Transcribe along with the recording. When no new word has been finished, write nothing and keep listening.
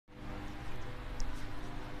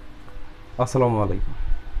আসসালামু আলাইকুম।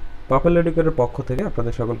 পাপেল এডুকেটের পক্ষ থেকে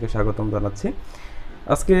আপনাদের সকলকে স্বাগতম জানাচ্ছি।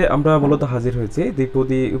 আজকে আমরা মূলত হাজির হয়েছি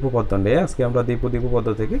দ্বিপদী উপপাদ্য নিয়ে। আজকে আমরা দ্বিপদী উপপাদ্য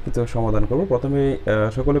থেকে কিছু সমাধান করব।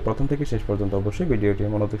 সকলে প্রথম থেকে শেষ পর্যন্ত অবশ্যই ভিডিওটি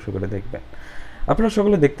মনোযোগ সহকারে দেখবেন। আপনারা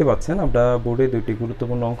সকলে দেখতে পাচ্ছেন আমরা বোর্ডে দুইটি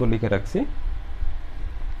গুরুত্বপূর্ণ অঙ্ক লিখে রাখছি।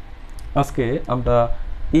 আজকে আমরা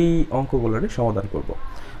এই অঙ্কগুলোর সমাধান করব।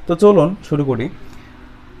 তো চলুন শুরু করি।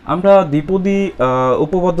 আমরা দ্বিপদী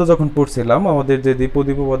উপপাদ্য যখন পড়ছিলাম, আমাদের যে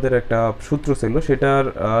দ্বিপদী উপপাদ্যের একটা সূত্র ছিল, সেটার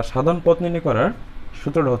সাধারণ পথ নির্ণয় করার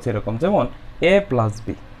সূত্রটা হচ্ছে এরকম, যেমন a প্লাস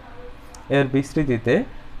বি এর বিস্তৃতিতে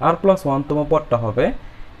r প্লাস ওয়ানতম পদটা হবে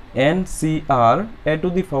NCR a to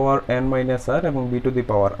the power n minus r এবং b to the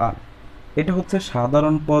power r। এটা হচ্ছে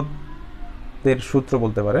সাধারণ পদের সূত্র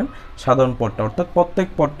বলতে পারেন। সাধারণ পদটা অর্থাৎ প্রত্যেক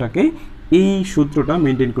পদটাকেই এই সূত্রটা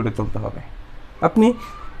মেনটেন করে চলতে হবে। আপনি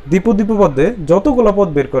দ্বিপদী উপপাদ্যে যতগুলো পদ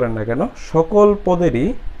বের করেন না কেন, সকল পদেরই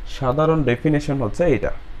সাধারণ ডেফিনেশন হচ্ছে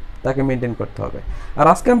এটা, তাকে মেনটেন করতে হবে। আর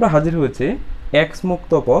আজকে আমরা হাজির হয়েছি এক্স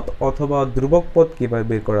মুক্ত পদ অথবা ধ্রুবক পদ কীভাবে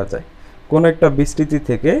বের করা যায়, কোনো একটা বিস্তৃতি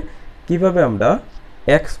থেকে কিভাবে আমরা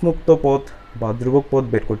এক্স মুক্ত পদ বা ধ্রুবক পদ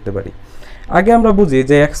বের করতে পারি। আগে আমরা বুঝি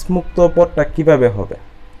যে এক্স মুক্ত পদটা কিভাবে হবে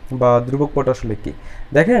বা ধ্রুবক পদ আসলে কি।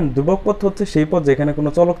 দেখেন, ধ্রুবক পদ হচ্ছে সেই পদ যেখানে কোনো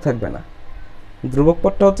চলক থাকবে না। ধ্রুবক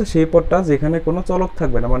পদটা হচ্ছে সেই পদটা যেখানে কোনো চলক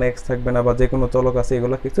থাকবে না, মানে এক্স থাকবে না বা যে কোনো চলক আছে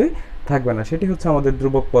এগুলো কিছুই থাকবে না, সেটি হচ্ছে আমাদের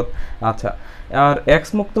ধ্রুবক পদ। আচ্ছা, আর এক্স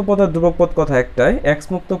মুক্ত পদ আর ধ্রুবক পদ কথা একটাই। এক্স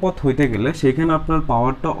মুক্ত পদ হইতে গেলে সেখানে আপনার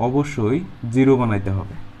পাওয়ারটা অবশ্যই জিরো বানাইতে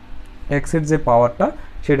হবে। এক্সের যে পাওয়ারটা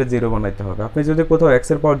সেটা জিরো বানাইতে হবে। আপনি যদি কোথাও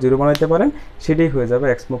এক্সের পাওয়ার জিরো বানাইতে পারেন, সেটাই হয়ে যাবে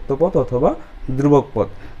এক্স মুক্ত পদ অথবা ধ্রুবক পদ।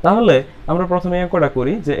 তাহলে আমরা প্রথমে অঙ্কটা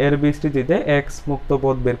করি যে এর বিস্তৃতিতে এক্স মুক্ত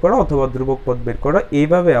পদ বের করা অথবা ধ্রুবক পদ বের করা,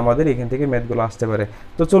 এইভাবে আমাদের এখান থেকে ম্যাথগুলো আসতে পারে।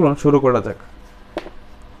 তো চলুন শুরু করা যাক।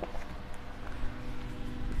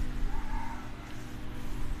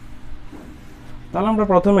 তাহলে আমরা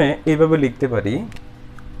প্রথমে এইভাবে লিখতে পারি,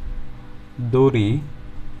 দড়ি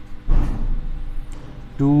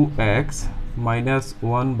 2x minus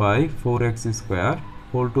 1 by 4x square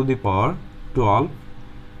whole to the power 12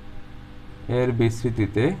 এর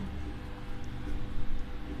বিস্তৃতিতে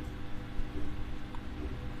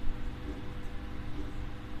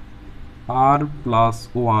r প্লাস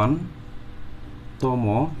 1 তম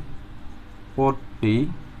পদটি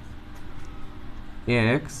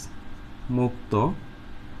x মুক্ত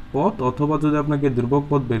পদ, অথবা যদি আপনাকে ধ্রুবক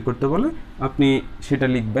পদ বের করতে বলে আপনি সেটা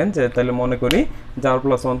লিখবেন, যে তাহলে মনে করি যে r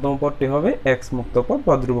প্লাস ওয়ানতম পদটি হবে x মুক্ত পদ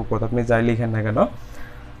বা ধ্রুবক পদ, আপনি যাই লিখেন না কেন।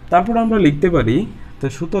 তারপর আমরা লিখতে পারি, তো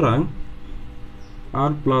সুতরাং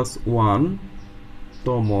r প্লাস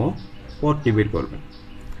ওয়ানতম পদটি বের করবেন।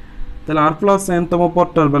 তাহলে r প্লাস n-তম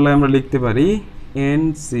পদটার বেলায় আমরা লিখতে পারি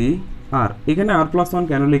NCR। এখানে r প্লাস ওয়ান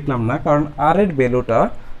কেন লিখলাম না, কারণ r এর ভ্যালুটা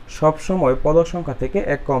সবসময় পদ সংখ্যা থেকে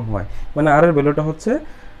এক কম হয়। মানে r এর ভ্যালুটা হচ্ছে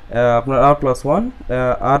আপনার r প্লাস ওয়ান,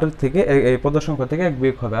 r থেকে এই পদ সংখ্যা থেকে এক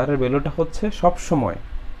বিয়োগ হবে। r এর ভ্যালুটা হচ্ছে সবসময়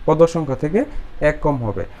পদ সংখ্যা থেকে এক কম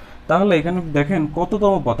হবে। তাহলে এখানে দেখেন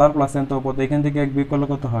কততম পদ, r প্লাস n তম পদ, এখান থেকে এক বিয়োগ করলে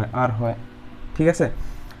কত হয়, r হয়। ঠিক আছে।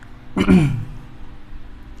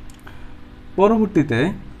 পরবর্তীতে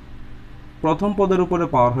প্রথম পদের উপরে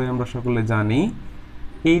পাওয়ার হয় আমরা সকলে জানি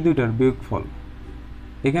এই দুইটার বিয়োগফল।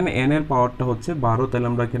 এখানে n এর পাওয়ারটা হচ্ছে 12, তাহলে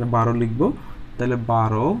আমরা এখানে 12 লিখব। তাহলে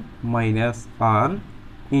 12 মাইনাস r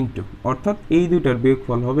ইন্টু, অর্থাৎ এই দুইটার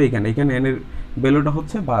বিয়োগফল হবে এখানে n এর ভ্যালুটা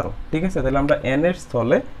হচ্ছে 12। ঠিক আছে, তাহলে আমরা n এর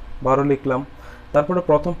স্থলে 12 লিখলাম। তারপরে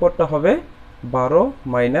প্রথম পদটা হবে 12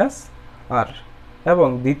 মাইনাস r, এবং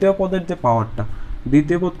দ্বিতীয় পদের যে পাওয়ারটা,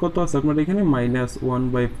 দ্বিতীয় পদ কত আছে আপনার এখানে মাইনাস 1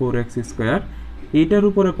 বাই 4x স্কোয়ার, এইটার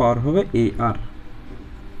উপরে পাওয়ার হবে এই r।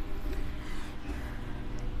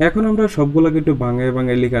 এখন আমরা সবগুলোকে একটু বাংলায়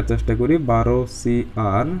লেখার চেষ্টা করি।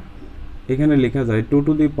 12cr এখানে লেখা যায় 2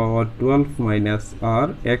 to the power 12 minus r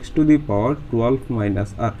x to the power 12 minus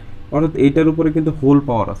r, অর্থাৎ এইটার উপরে কিন্তু হোল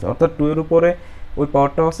পাওয়ার আছে, অর্থাৎ 2 এর উপরে ওই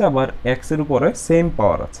পাওয়ারটা আছে, আবার x এর উপরে সেম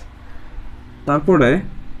পাওয়ার আছে। তারপরে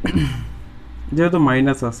যেহেতু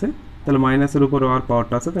মাইনাস আছে, তাহলে মাইনাসের উপরে আর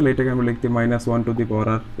পাওয়ারটা আছে, তাহলে এটাকে আমরা লিখতে minus 1 to the power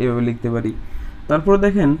r, এভাবে লিখতে পারি। তারপরে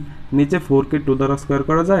দেখেন নিচে 4কে 2 দ্বারা স্কোয়ার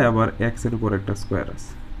করা যায়, আবার x এর উপর একটা স্কোয়ার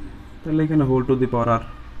আছে, তাহলে এখানে whole to the power r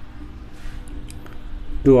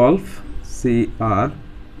 12cr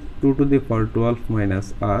 2 to the power 12 minus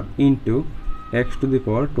r into x to the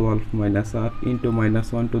power 12 minus r into minus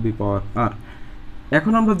 1 to the power r।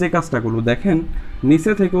 এখন আমরা যে কাজটা করব, দেখেন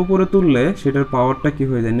নিচে থেকে উপরে তুললে সেটার পাওয়ারটা কি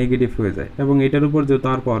হয়ে যায়, নেগেটিভ হয়ে যায়, এবং এটার উপর যেহেতু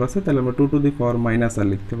আর পাওয়ার আছে তাহলে আমরা 2 to the power minus r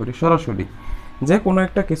লিখতে পারি সরাসরি। যে কোনো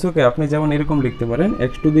একটা কিছুকে আপনি যেমন এরকম লিখতে পারেন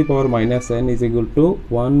x to the power minus n is equal to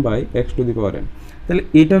 1 by x to the power n, তাহলে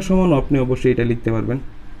এটা সমান আপনি অবশ্যই এটা লিখতে পারবেন।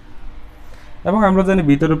 এবং আমরা জানি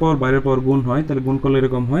ভিতরের পাওয়ার বাইরের পাওয়ার গুণ হয়, তাহলে গুণ করলে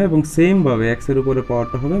এরকম হয়, এবং সেমভাবে এক্সের উপরে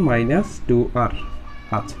পাওয়ারটা হবে -2r।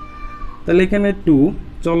 আচ্ছা, তাহলে এখানে 2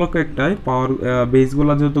 চলক একটাই, পাওয়ার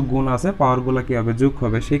বেসগুলো যেহেতু গুণ আছে, পাওয়ারগুলো কী হবে, যোগ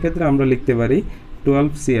হবে। সেই ক্ষেত্রে আমরা লিখতে পারি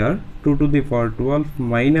 12cr 2 to the power 12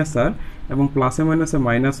 -r, এবং প্লাসে মাইনাসে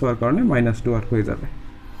মাইনাস হওয়ার কারণে -2r হয়ে যাবে।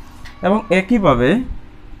 এবং একইভাবে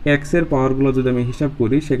এক্সের পাওয়ারগুলো যদি আমি হিসাব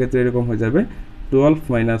করি সেক্ষেত্রে এরকম হয়ে যাবে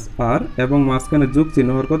 12 r, এবং মাঝখানে যোগ চিহ্ন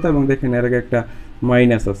হওয়ার কথা, এবং দেখেন এর আগে একটা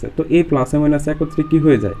মাইনাস আছে, তো এই প্লাসে মাইনাসে একত্রে কি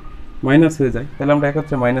হয়ে যায়, মাইনাস হয়ে যায়, তাহলে আমরা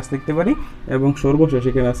একত্রে মাইনাস লিখতে পারি, এবং সর্বশেষ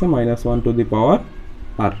এখানে আছে -1 টু দি পাওয়ার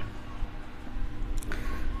r।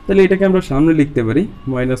 তাহলে এটাকে আমরা সামনে লিখতে পারি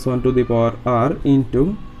 -1 to the power r into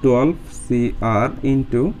 12cr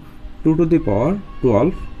into 2 to the power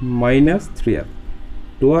 12 -3r,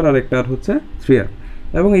 2r আর একটা আর হচ্ছে 3r,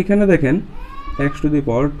 এবং এখানে দেখেন x to the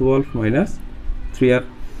power 12 -3r।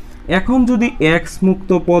 এখন যদি x মুক্ত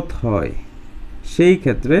পথ হয় সেই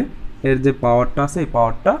ক্ষেত্রে এর যে পাওয়ারটা আছে এই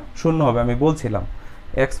পাওয়ারটা শূন্য হবে। আমি বলছিলাম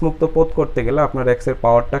x মুক্ত পথ করতে গেলে আপনার x এর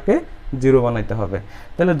পাওয়ারটাকে 0 বানাইতে হবে।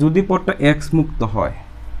 তাহলে যদি পথটা x মুক্ত হয়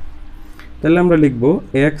তাহলে আমরা লিখব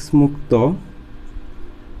x মুক্ত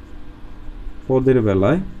পদের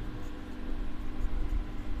বেলায়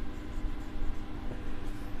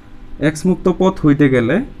x মুক্ত পথ হইতে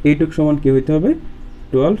গেলে এইটুক সমান কি হইতে হবে,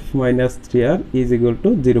 12 -3r ইজ ইকুয়াল টু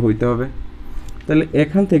 0 হইতে হবে। তাহলে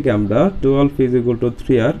এখান থেকে আমরা 12 ইজ ইকুয়াল টু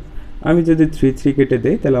 3r, আমি যদি 3 কেটে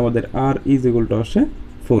দেই তাহলে আমাদের r ইজ ইকুয়াল টু আসে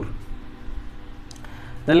 4।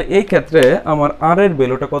 তাহলে এই ক্ষেত্রে আমার r এর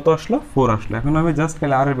ভ্যালুটা কত আসলো, 4 আসলো। এখন আমি জাস্ট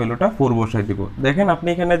খালি r এর ভ্যালুটা 4 বসাই দিব। দেখেন আপনি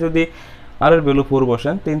এখানে যদি r এর ভ্যালু 4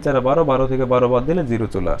 বসান, 3 4 12, 12 থেকে 12 বাদ দিলে 0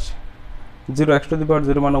 চলে আসে। 0 x টু দি পাওয়ার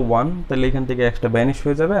 0 মানে 1, তাহলে এখান থেকে xটা ভ্যানিশ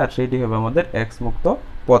হয়ে যাবে, আর সেইটি হবে আমাদের x মুক্ত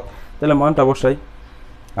পথ। তাহলে মানটা বসাই।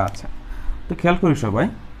 আচ্ছা, তো খেয়াল করি সবাই,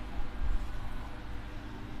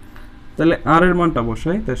 তাহলে r এর মানটা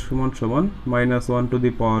বসাই, তাই সমান সমান -1 টু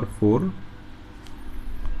দি পাওয়ার 4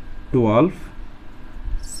 12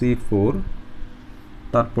 c4,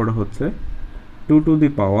 তারপরে হচ্ছে 2 টু দি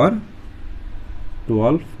পাওয়ার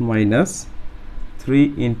 12 -3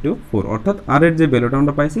 ইন্টু 4, অর্থাৎ r এর যে ভ্যালুটা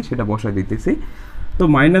আমরা পাইছি সেটা বসাই দিতেছি। তো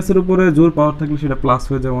মাইনাসের উপরে জোর পাওয়ার থাকলে সেটা প্লাস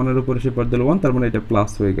হয়ে যায়, 1 এর উপরে সে পাওয়ার দিলে 1, তার মানে এটা প্লাস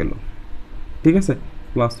হয়ে গেল, ঠিক আছে,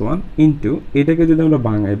 +1 ইন্টু, এটাকে যদি আমরা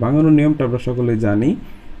ভাঙাই, ভাঙানোর নিয়মটা আমরা সকলে জানি,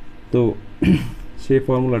 তো সেই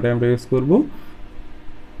ফর্মুলাটা আমরা ইউজ করব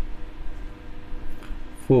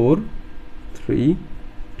 4 3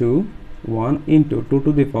 2 1 ইন্টু 2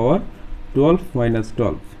 টু দি পাওয়ার 12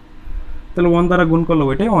 -12, তাহলে 1 দ্বারা গুণ করলে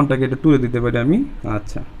ওইটাই, 1টাকে এটা তুলে দিতে পারি আমি।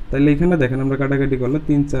 আচ্ছা, তাহলে এখানে দেখেন আমরা কাটাকাটি করলে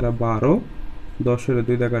 3 4 12, 10 এর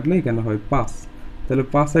 2 দিয়ে কাটলে এখানে হয় 5, তাহলে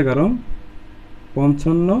 5 11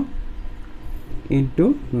 55 ইন্টু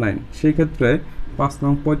 9, সেই ক্ষেত্রে 5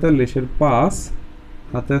 নং 45 এর 5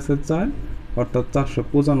 হাতে আছে 4, অর্থাৎ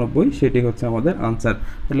 495, সেটি হচ্ছে আমাদের আনসার।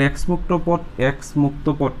 তাহলে x মুক্ত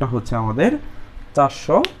পথটা হচ্ছে আমাদের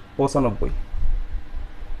 495।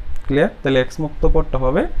 ক্লিয়ার? তাহলে x মুক্ত পথটা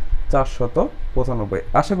হবে 495।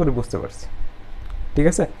 আশা করি বুঝতে পারছি, ঠিক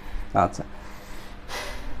আছে। আচ্ছা,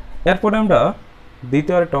 এরপরে আমরা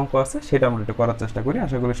দ্বিতীয় আরেকটা অঙ্ক আছে, সেটা আমরা একটু করার চেষ্টা করি।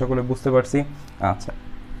 আশা করি সকলে বুঝতে পারছি। আচ্ছা,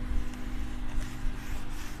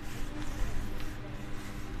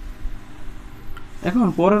 এখন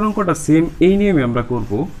পরের অঙ্কটা সেম এই নিয়মে আমরা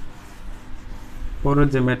করব। পরের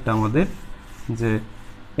যে ম্যাথটা আমাদের, যে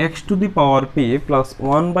x to the power p plus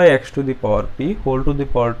 1 by x to the power p whole to the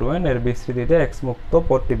power 2n এর বিস্তৃতিতে x মুক্ত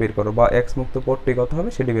পথটি বের করো, বা x মুক্ত পথটি কত হবে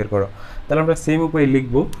সেটি বের করো। তাহলে আমরা সেম উপায়ে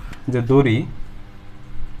লিখব যে ধরি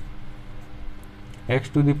x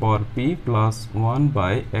to the power p plus 1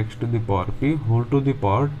 by x to the power p whole to the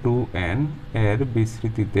power 2n এর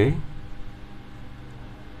বিস্তৃতিতে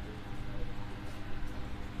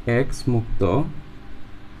x মুক্ত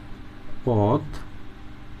পথ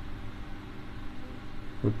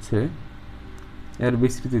হচ্ছে এর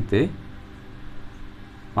বিস্তৃতিতে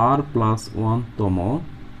r প্লাস 1 তম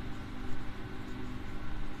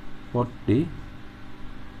পথটি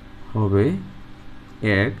হবে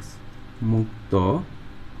x মুক্ত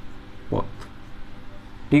পথ,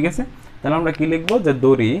 ঠিক আছে। তাহলে আমরা কি লিখবো, যে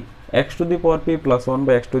ধরি x to the power p plus 1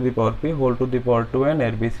 by x to the power p whole to the power 2n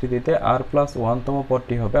এর বিস্তৃতিতে r প্লাস 1 তম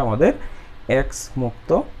পথটি হবে আমাদের x মুক্ত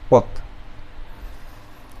পথ।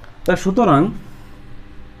 তা সুতরাং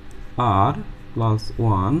r প্লাস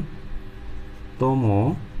 1 তম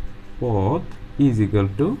পথ ইজ ইকুয়াল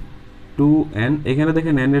টু 2n, এখানে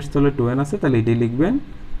দেখেন n এর স্থলে 2n আছে, তাহলে এটি লিখবেন।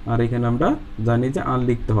 আর এখানে আমরা জানি যে r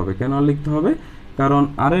লিখতে হবে। কেন r লিখতে হবে? কারণ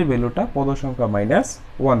r এর ভ্যালুটা পদ সংখ্যা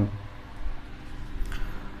 -1।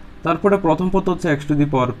 তারপরে প্রথম পদ হচ্ছে x to the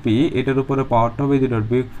power p, এটার উপরে পাওয়ারটা হবে দুটোর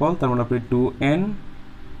বিয়োগফল, তার মানে আপনি 2n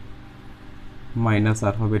মাইনাস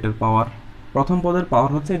আর হবে এটার পাওয়ার। প্রথম পদের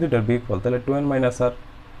পাওয়ার হচ্ছে এই দুটার বিয়োগফল, তাহলে 2n মাইনাস আর।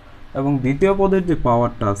 এবং দ্বিতীয় পদের যে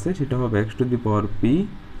পাওয়ারটা আছে সেটা হবে x to the power p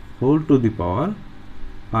whole to the power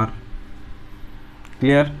R.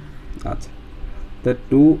 Clear? আচ্ছা, তা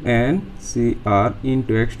 2n cr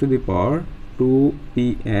into x to the power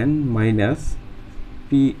 2pn minus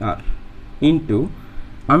pr into,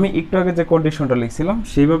 আমি একটু আগে যে কন্ডিশনটা লিখছিলাম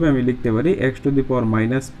সেইভাবে আমি লিখতে পারি x to the power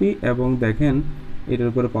minus p, এবং দেখেন এটার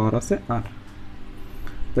উপরে পাওয়ার আছে r,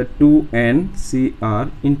 তো 2n cr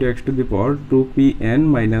into x to the power 2pn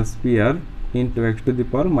minus pr into x to the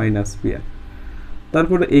power minus pr।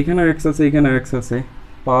 তারপরে এখানেও x আছে, এখানেও x আছে,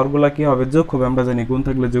 পাওয়ারগুলো কি হবে? যোগ হবে, আমরা জানি গুণ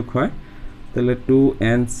থাকলে যোগ হয়। তাহলে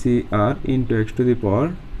 2n cr into x to the power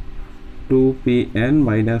 2pn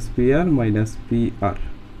minus pr minus pr।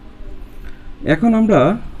 এখন আমরা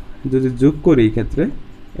যদি যোগ করি এই ক্ষেত্রে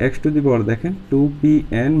x টু দি পাওয়ার দেখেন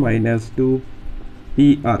 2pn মাইনাস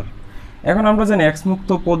 2pr। এখন আমরা জানি x মুক্ত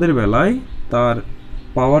পদের বেলায় তার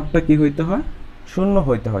পাওয়ারটা কি হইতে হয়? শূন্য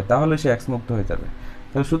হইতে হয়, তাহলে সে x মুক্ত হয়ে যাবে।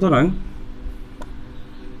 তাহলে সুতরাং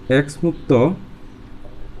x মুক্ত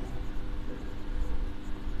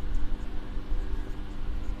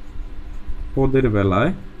পদের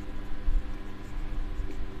বেলায়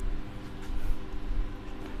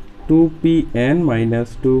 2pn মাইনাস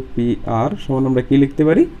 2pr সমান আমরা কি লিখতে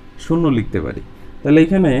পারি? শূন্য লিখতে পারি। তাহলে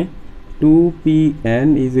এখানে 2pn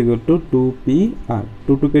is equal to 2pr,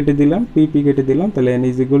 2 কেটে দিলাম, p কেটে দিলাম, তাহলে n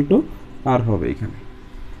is equal to r হবে এখানে।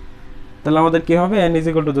 তাহলে আমাদের কি হবে? n ইজ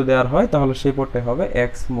ইকুয়াল টু যদি r হয় তাহলে সেই পদটাই হবে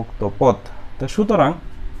x মুক্ত পদ। তো সুতরাং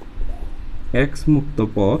x মুক্ত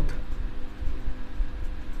পদ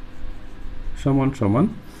সমান সমান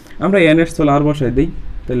আমরা n এর স্থলে r বসাই দিই,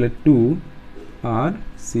 তাহলে 2r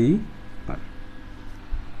c r,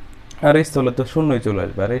 আর এই স্থলে তো শূন্যই চলে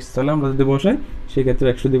আসবে, আর এই স্থলে আমরা যদি বসাই সেক্ষেত্রে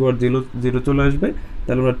x টু দি পাওয়ার 0 চলে আসবে।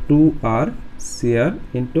 তাহলে আমরা 2r cr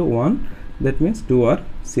into 1, that means 2r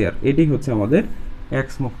cr, এটি হচ্ছে আমাদের x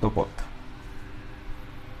মুক্ত পদ।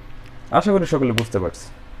 আশা করি সকলে বুঝতে পারছি।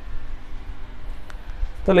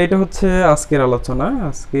 তাহলে এটা হচ্ছে আজকের আলোচনা।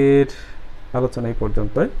 আজকের আলোচনা এই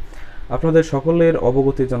পর্যন্তই। আপনাদের সকলের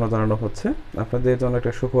অবগতির জন্য জানানো হচ্ছে, আপনাদের জন্য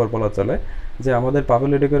একটা সুখবর বলা চলে যে আমাদের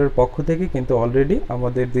পাবেল এডুকেটরের পক্ষ থেকে কিন্তু অলরেডি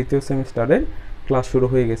আমাদের দ্বিতীয় সেমিস্টারের ক্লাস শুরু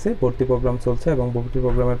হয়ে গেছে, ভর্তি প্রোগ্রাম চলছে এবং ভর্তি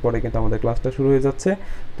প্রোগ্রামের পরে কিন্তু আমাদের ক্লাসটা শুরু হয়ে যাচ্ছে।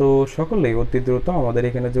 তো সকলেই অতি দ্রুত আমাদের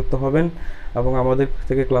এখানে যুক্ত হবেন এবং আমাদের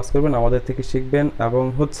থেকে ক্লাস করবেন, আমাদের থেকে শিখবেন, এবং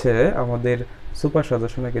হচ্ছে আমাদের সুপার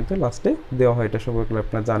সাজেশনে কিন্তু লাস্টে দেওয়া হয়, এটা সকলে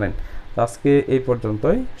আপনারা জানেন। আজকে এই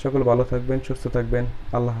পর্যন্তই। সকলে ভালো থাকবেন, সুস্থ থাকবেন।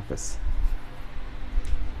 আল্লাহ হাফেজ।